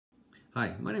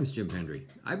Hi, my name is Jim Pendree.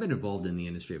 I've been involved in the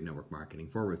industry of network marketing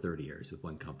for over 30 years with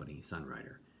one company,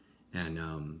 Sunrider. And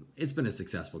it's been a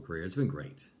successful career. It's been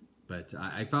great. But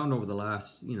I found over the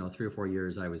last, 3 or 4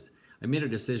 years, I made a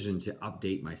decision to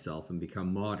update myself and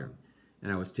become modern.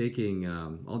 And I was taking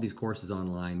all these courses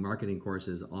online,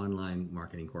 online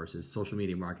marketing courses, social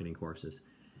media marketing courses.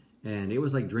 And it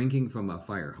was like drinking from a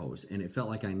fire hose. And it felt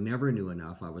like I never knew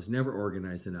enough. I was never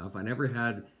organized enough. I never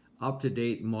had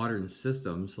up-to-date modern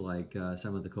systems like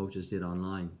some of the coaches did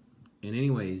online. And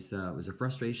anyways, it was a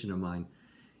frustration of mine.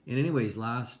 And anyways,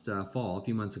 last fall, a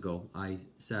few months ago, I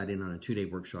sat in on a 2-day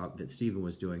workshop that Stephen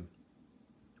was doing.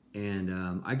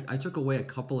 And I took away a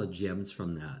couple of gems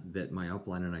from that my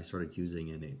upline and I started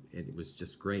using, and it was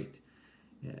just great.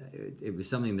 It was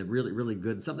something that really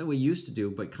good, something we used to do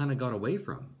but kind of got away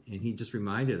from. And he just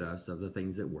reminded us of the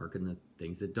things that work and the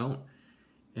things that don't.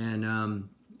 And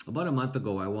about a month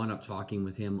ago, I wound up talking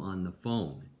with him on the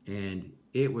phone, and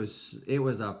it was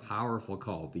a powerful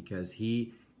call because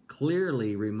he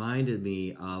clearly reminded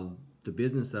me of the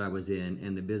business that I was in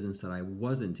and the business that I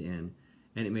wasn't in,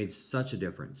 and it made such a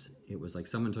difference. It was like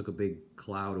someone took a big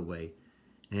cloud away.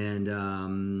 And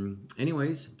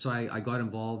anyways, so I got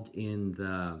involved in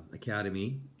the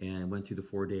academy and went through the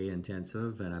 4-day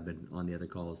intensive, and I've been on the other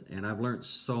calls, and I've learned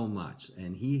so much.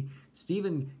 And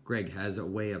Gregg has a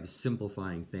way of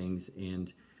simplifying things,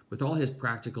 and with all his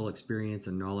practical experience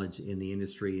and knowledge in the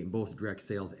industry in both direct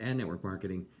sales and network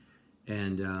marketing,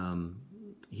 and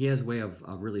he has a way of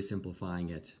really simplifying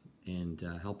it and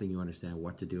helping you understand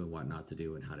what to do and what not to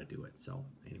do and how to do it. So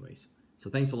anyways, so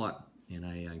thanks a lot. And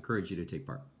I encourage you to take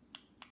part.